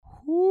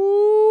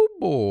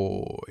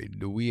boy,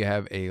 do we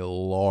have a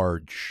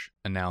large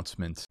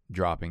announcement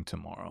dropping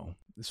tomorrow.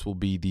 This will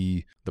be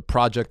the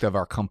project of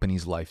our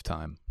company's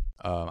lifetime.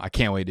 I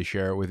can't wait to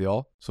share it with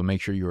y'all. So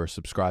make sure you are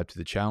subscribed to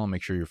the channel.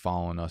 Make sure you're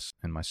following us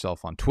and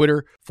myself on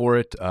Twitter for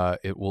it.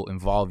 It will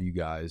involve you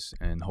guys,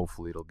 and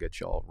hopefully it'll get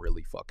y'all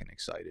really fucking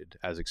excited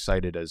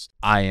as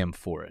I am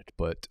for it.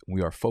 But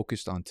we are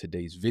focused on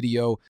today's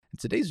video. In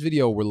today's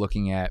video, we're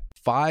looking at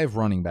 5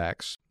 running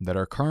backs that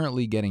are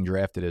currently getting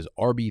drafted as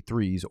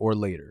RB3s or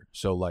later.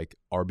 So like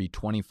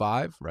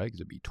RB25, right?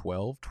 Because it'd be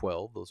 12.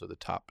 Those are the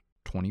top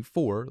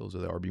 24, those are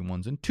the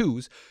RB1s and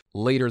 2s,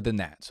 later than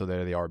that. So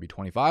they're the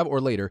RB25 or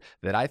later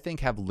that I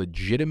think have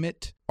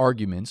legitimate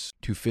arguments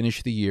to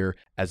finish the year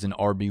as an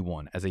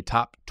RB1, as a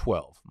top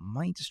 12.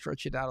 Might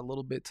stretch it out a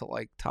little bit to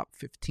like top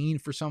 15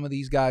 for some of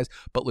these guys,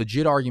 but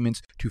legit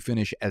arguments to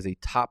finish as a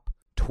top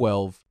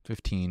 12,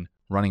 15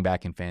 running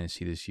back in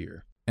fantasy this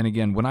year. And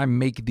again, when I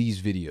make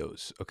these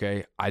videos,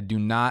 okay, I do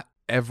not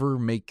ever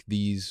make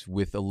these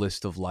with a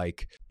list of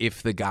like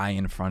if the guy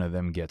in front of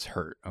them gets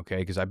hurt, okay?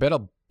 Because I bet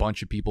a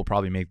bunch of people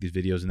probably make these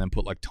videos and then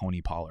put like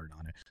Tony Pollard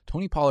on it.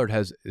 Tony Pollard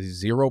has a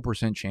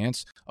 0%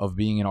 chance of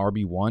being an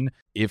RB1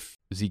 if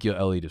Ezekiel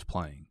Elliott is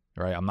playing,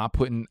 right? I'm not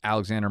putting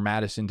Alexander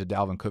Mattison to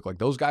Dalvin Cook. Like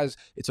those guys,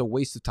 it's a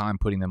waste of time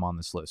putting them on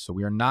this list. So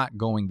we are not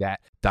going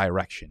that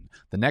direction.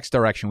 The next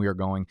direction we are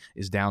going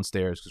is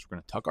downstairs because we're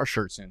going to tuck our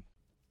shirts in.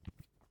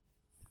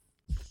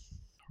 We're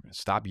going to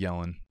stop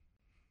yelling.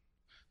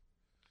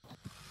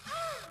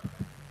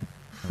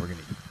 And we're going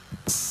to eat.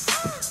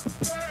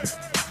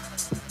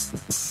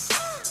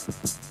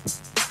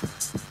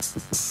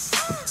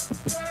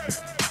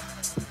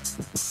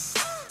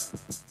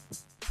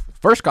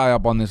 First guy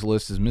up on this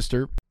list is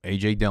Mr.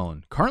 A.J.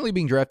 Dillon, currently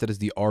being drafted as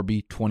the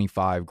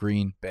RB25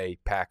 Green Bay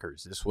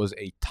Packers. This was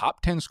a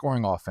top 10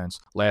 scoring offense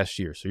last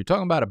year. So you're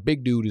talking about a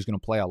big dude who's going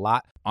to play a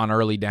lot on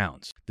early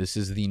downs. This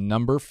is the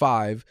number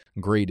 5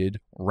 graded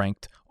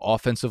ranked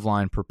offensive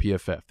line per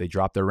PFF. They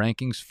dropped their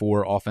rankings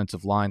for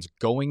offensive lines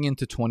going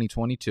into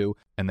 2022,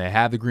 and they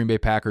have the Green Bay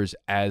Packers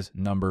as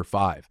number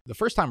 5. The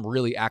first time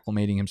really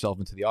acclimating himself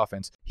into the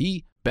offense,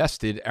 he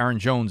bested Aaron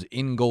Jones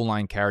in goal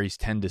line carries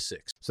 10-6.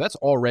 So that's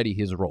already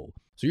his role.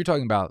 So you're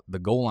talking about the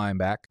goal line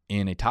back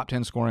in a top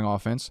 10 scoring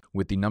offense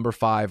with the number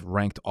 5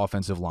 ranked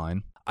offensive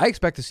line. I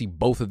expect to see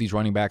both of these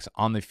running backs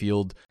on the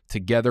field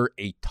together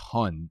a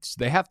ton. So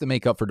they have to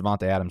make up for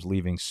Devontae Adams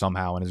leaving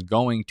somehow, and is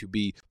going to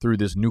be through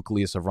this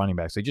nucleus of running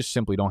backs. They just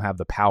simply don't have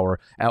the power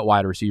at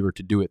wide receiver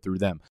to do it through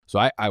them.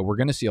 So we're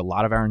going to see a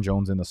lot of Aaron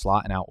Jones in the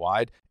slot and out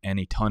wide, and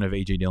a ton of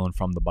A.J. Dillon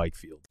from the bike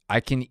field. I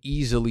can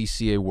easily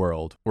see a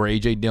world where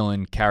A.J.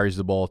 Dillon carries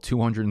the ball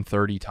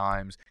 230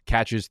 times,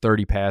 catches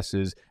 30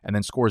 passes, and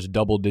then scores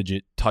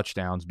double-digit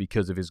touchdowns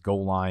because of his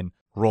goal line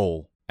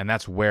role. And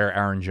that's where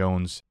Aaron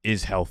Jones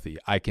is healthy.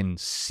 I can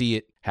see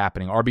it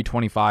happening.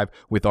 RB25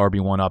 with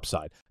RB1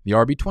 upside. The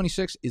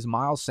RB26 is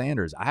Miles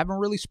Sanders. I haven't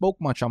really spoke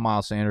much on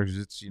Miles Sanders.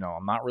 It's,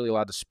 I'm not really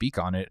allowed to speak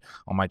on it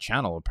on my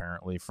channel,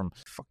 apparently,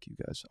 fuck you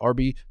guys.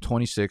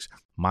 RB26,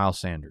 Miles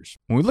Sanders.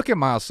 When we look at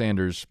Miles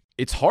Sanders,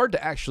 it's hard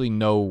to actually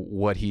know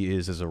what he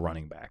is as a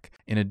running back.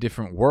 In a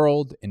different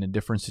world, in a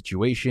different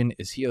situation,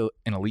 is he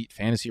an elite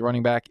fantasy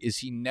running back? Is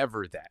he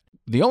never that?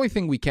 The only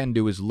thing we can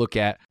do is look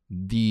at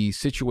the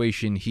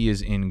situation he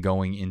is in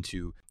going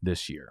into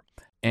this year.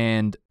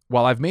 And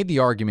while I've made the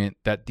argument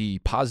that the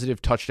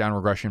positive touchdown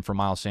regression for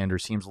Miles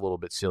Sanders seems a little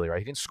bit silly, right?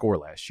 He didn't score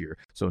last year,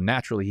 so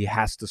naturally he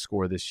has to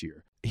score this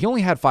year. He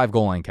only had 5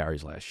 goal line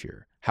carries last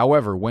year.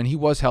 However, when he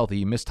was healthy,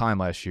 he missed time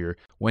last year.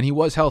 When he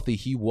was healthy,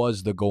 he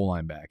was the goal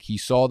line back. He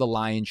saw the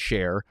lion's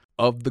share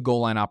of the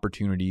goal line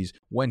opportunities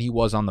when he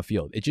was on the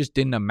field. It just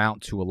didn't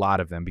amount to a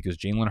lot of them because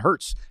Jalen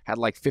Hurts had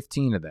like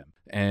 15 of them.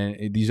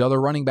 And these other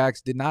running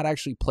backs did not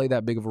actually play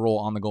that big of a role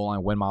on the goal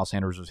line when Miles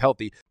Sanders was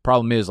healthy.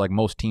 Problem is, like,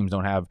 most teams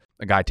don't have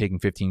a guy taking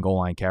 15 goal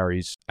line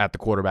carries at the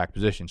quarterback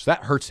position. So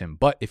that hurts him.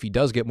 But if he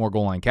does get more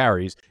goal line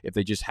carries, if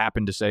they just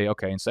happen to say,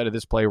 okay, instead of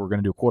this play, we're going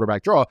to do a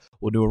quarterback draw,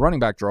 we'll do a running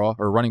back draw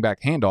or running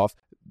back handoff,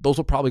 those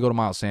will probably go to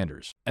Miles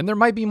Sanders. And there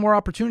might be more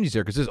opportunities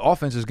there because this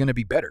offense is going to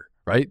be better,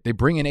 right? They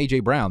bring in A.J.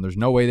 Brown. There's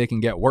no way they can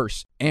get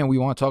worse. And we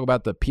want to talk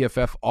about the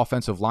PFF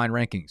offensive line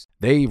rankings.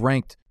 They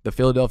ranked the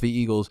Philadelphia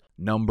Eagles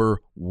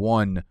number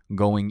 1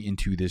 going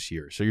into this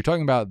year. So you're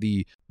talking about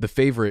the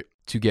favorite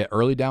to get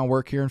early down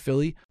work here in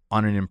Philly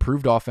on an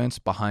improved offense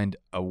behind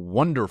a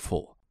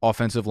wonderful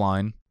offensive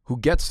line who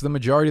gets the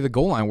majority of the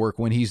goal line work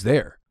when he's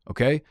there.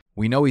 Okay?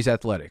 We know he's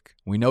athletic.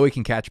 We know he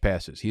can catch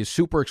passes. He is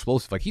super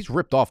explosive. Like, he's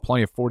ripped off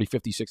plenty of 40,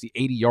 50, 60,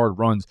 80-yard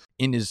runs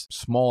in his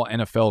small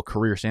NFL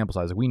career sample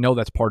size. We know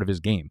that's part of his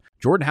game.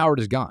 Jordan Howard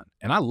is gone.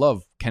 And I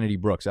love Kennedy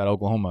Brooks at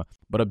Oklahoma.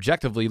 But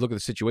objectively, look at the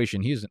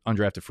situation. He's an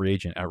undrafted free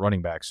agent at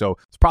running back. So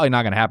it's probably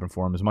not going to happen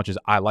for him as much as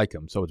I like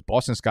him. So it's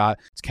Boston Scott.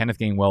 It's Kenneth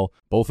Gainwell,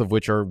 both of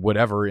which are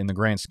whatever in the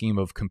grand scheme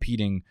of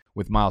competing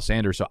with Miles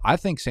Sanders. So I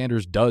think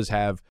Sanders does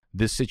have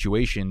this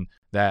situation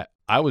that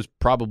I was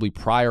probably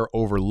prior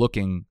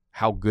overlooking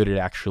how good it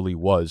actually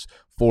was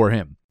for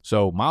him.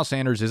 So Miles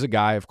Sanders is a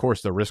guy, of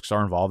course, the risks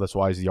are involved. That's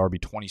why he's the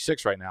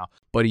RB26 right now.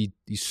 But he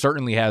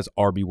certainly has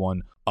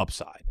RB1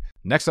 upside.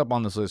 Next up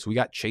on this list, we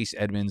got Chase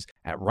Edmonds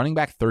at running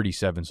back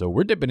 37. So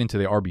we're dipping into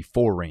the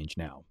RB4 range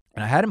now.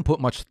 And I hadn't put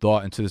much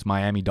thought into this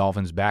Miami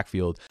Dolphins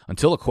backfield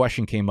until a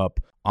question came up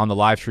on the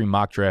live stream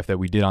mock draft that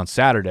we did on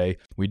Saturday.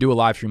 We do a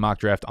live stream mock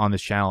draft on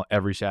this channel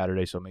every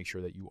Saturday, so make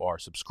sure that you are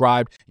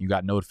subscribed. You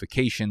got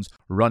notifications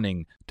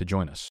running to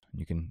join us.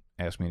 You can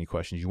ask me any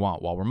questions you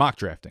want while we're mock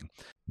drafting.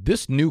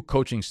 This new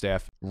coaching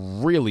staff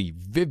really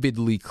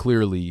vividly,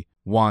 clearly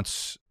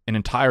wants an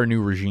entire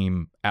new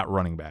regime at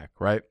running back,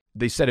 right?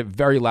 They said it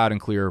very loud and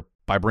clear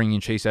by bringing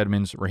in Chase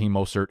Edmonds, Raheem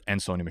Mostert,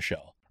 and Sony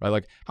Michel. Right?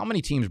 Like, how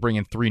many teams bring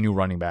in 3 new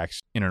running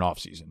backs in an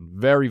offseason?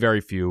 Very, very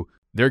few.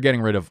 They're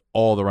getting rid of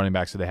all the running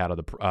backs that they had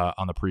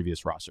on the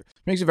previous roster. It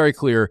makes it very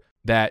clear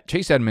that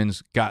Chase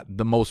Edmonds got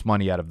the most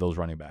money out of those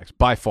running backs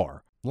by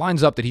far.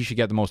 Lines up that he should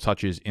get the most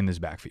touches in this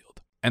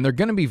backfield. And they're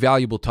going to be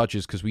valuable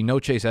touches because we know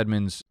Chase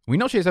Edmonds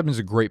is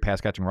a great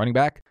pass catching running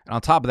back. And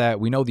on top of that,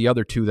 we know the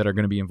other 2 that are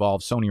going to be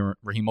involved, Sony and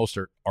Raheem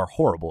Mostert, are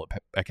horrible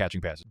at catching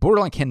passes.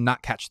 Borderline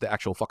cannot catch the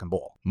actual fucking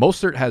ball.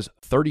 Mostert has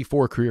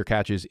 34 career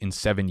catches in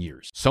 7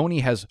 years.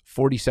 Sony has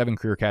 47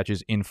 career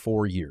catches in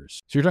 4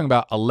 years. So you're talking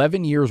about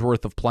 11 years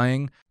worth of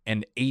playing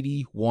and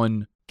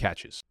 81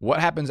 catches. What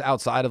happens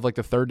outside of like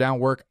the third down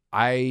work?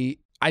 I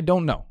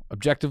don't know.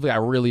 Objectively, I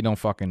really don't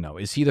fucking know.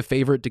 Is he the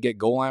favorite to get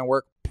goal line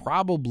work?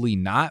 Probably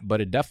not,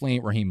 but it definitely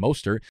ain't Raheem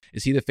Mostert.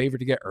 Is he the favorite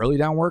to get early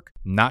down work?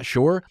 Not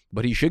sure,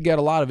 but he should get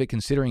a lot of it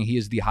considering he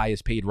is the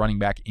highest paid running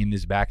back in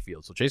this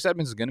backfield. So Chase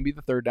Edmonds is going to be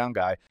the third down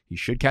guy. He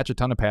should catch a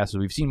ton of passes.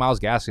 We've seen Myles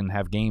Gaskin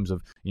have games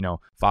of,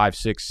 5,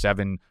 6,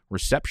 7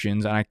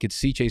 receptions, and I could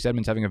see Chase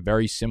Edmonds having a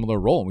very similar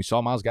role. And we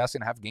saw Myles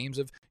Gaskin have games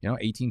of,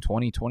 18,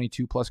 20,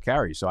 22 plus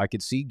carries. So I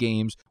could see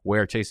games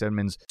where Chase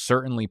Edmonds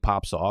certainly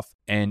pops off.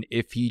 And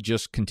if he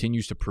just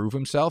continues to prove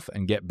himself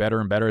and get better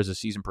and better as the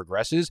season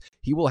progresses,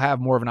 he will have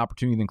more of an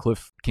opportunity than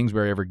Cliff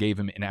Kingsbury ever gave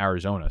him in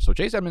Arizona. So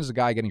Chase Edmonds is a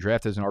guy getting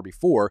drafted as an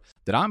RB4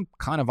 that I'm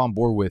kind of on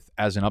board with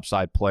as an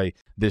upside play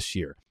this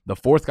year. The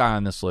 4th guy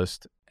on this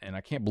list, and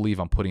I can't believe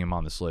I'm putting him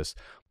on this list,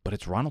 but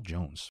it's Ronald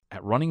Jones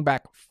at running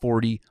back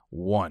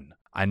 41.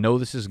 I know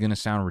this is going to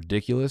sound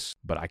ridiculous,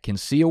 but I can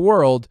see a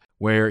world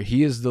where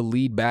he is the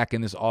lead back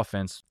in this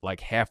offense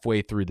like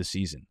halfway through the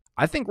season.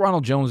 I think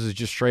Ronald Jones is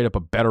just straight up a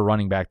better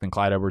running back than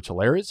Clyde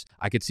Edwards-Helaire is.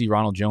 I could see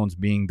Ronald Jones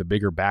being the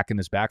bigger back in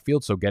this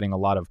backfield, so getting a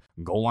lot of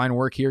goal line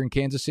work here in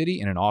Kansas City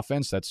in an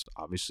offense that's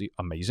obviously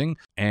amazing,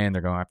 and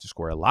they're going to have to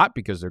score a lot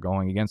because they're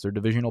going against their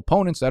divisional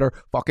opponents that are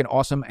fucking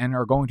awesome and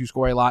are going to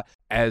score a lot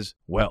as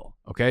well,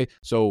 okay?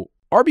 So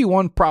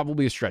RB1,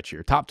 probably a stretch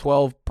here. Top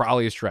 12,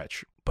 probably a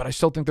stretch. But I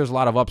still think there's a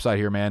lot of upside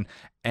here, man.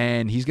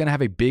 And he's going to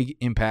have a big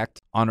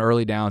impact on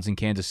early downs in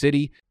Kansas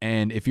City.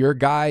 And if you're a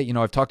guy,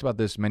 I've talked about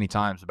this many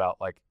times about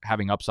like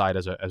having upside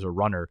as a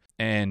runner.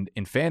 And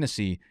in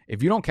fantasy,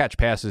 if you don't catch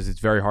passes, it's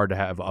very hard to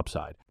have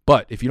upside.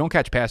 But if you don't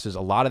catch passes,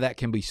 a lot of that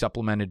can be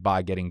supplemented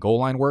by getting goal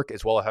line work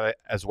as well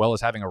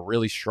as having a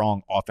really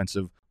strong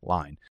offensive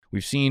line.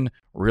 We've seen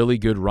really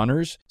good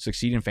runners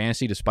succeed in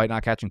fantasy despite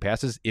not catching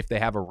passes if they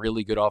have a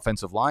really good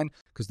offensive line,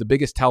 because the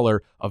biggest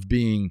teller of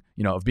being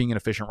an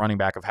efficient running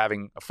back, of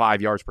having a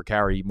 5 yards per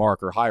carry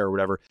mark or higher or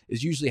whatever,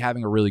 is usually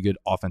having a really good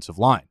offensive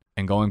line.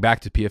 And going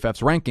back to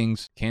PFF's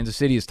rankings, Kansas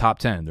City is top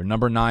 10. They're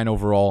number 9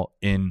 overall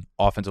in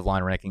offensive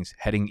line rankings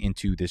heading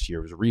into this year.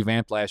 It was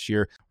revamped last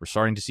year. We're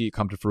starting to see it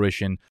come to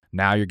fruition.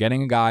 Now you're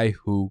getting a guy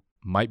who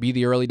might be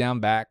the early down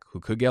back, who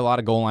could get a lot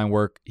of goal line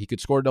work. He could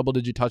score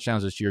double-digit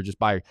touchdowns this year just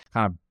by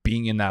kind of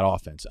being in that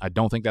offense. I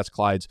don't think that's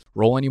Clyde's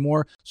role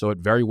anymore, so it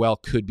very well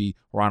could be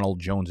Ronald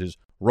Jones's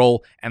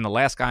role. And the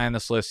last guy on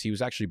this list, he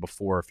was actually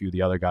before a few of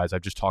the other guys.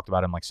 I've just talked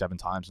about him like 7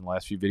 times in the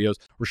last few videos.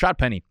 Rashad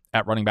Penny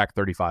at running back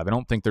 35. I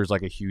don't think there's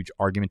like a huge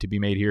argument to be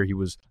made here. He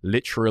was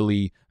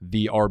literally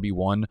the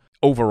RB1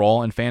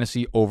 overall in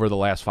fantasy over the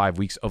last 5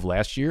 weeks of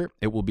last year.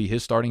 It will be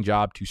his starting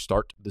job to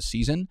start the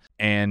season,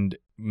 and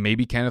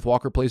maybe Kenneth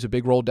Walker plays a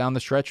big role down the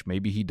stretch.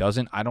 Maybe he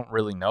doesn't. I don't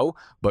really know.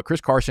 But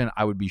Chris Carson,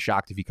 I would be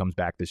shocked if he comes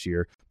back this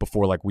year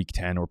before like week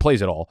 10 or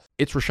plays at all.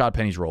 It's Rashad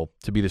Penny's role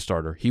to be the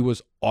starter. He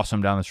was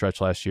awesome down the stretch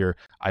last year.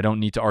 I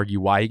don't need to argue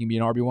why he can be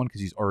an RB1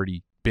 because he's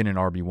already been an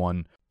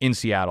RB1 in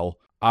Seattle.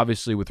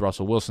 Obviously with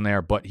Russell Wilson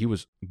there, but he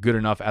was good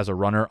enough as a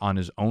runner on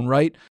his own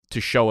right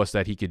to show us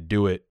that he could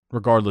do it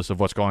regardless of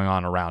what's going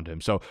on around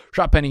him. So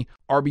Rashad Penny,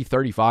 RB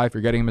 35,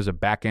 you're getting him as a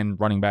back-end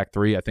running back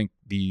 3. I think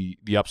the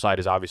upside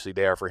is obviously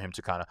there for him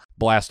to kind of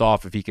blast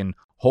off if he can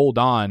hold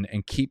on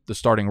and keep the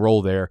starting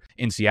role there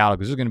in Seattle,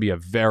 because this is going to be a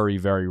very,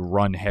 very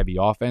run-heavy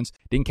offense.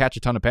 Didn't catch a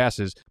ton of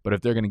passes, but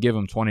if they're going to give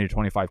him 20 to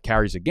 25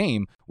 carries a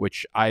game,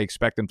 which I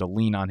expect them to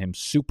lean on him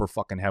super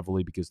fucking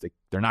heavily because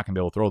they're not going to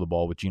be able to throw the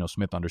ball with Geno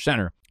Smith under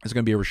center, it's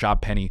going to be a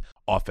Rashad Penny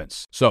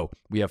offense. So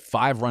we have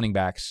 5 running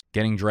backs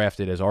getting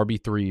drafted as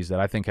RB3s that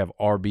I think have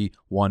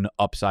RB1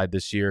 upside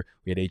this year.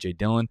 We had A.J.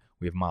 Dillon,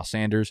 we have Miles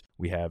Sanders,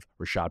 we have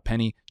Rashad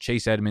Penny,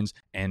 Chase Edmonds,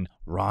 and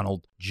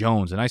Ronald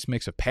Jones. A nice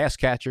mix of pass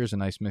catchers, a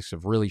nice mix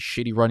of really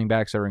shitty running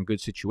backs that are in good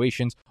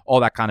situations, all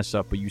that kind of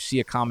stuff. But you see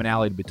a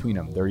commonality between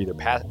them. They're either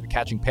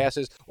catching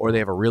passes or they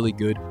have a really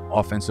good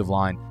offensive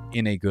line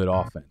in a good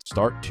offense.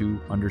 Start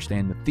to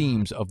understand the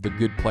themes of the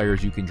good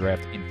players you can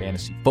draft in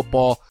fantasy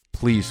football.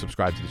 please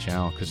subscribe to the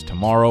channel because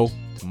tomorrow,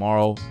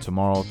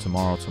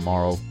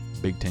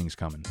 big things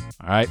coming.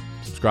 All right,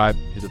 subscribe,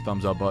 hit the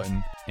thumbs up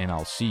button, and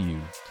I'll see you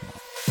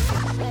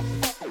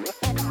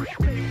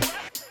tomorrow.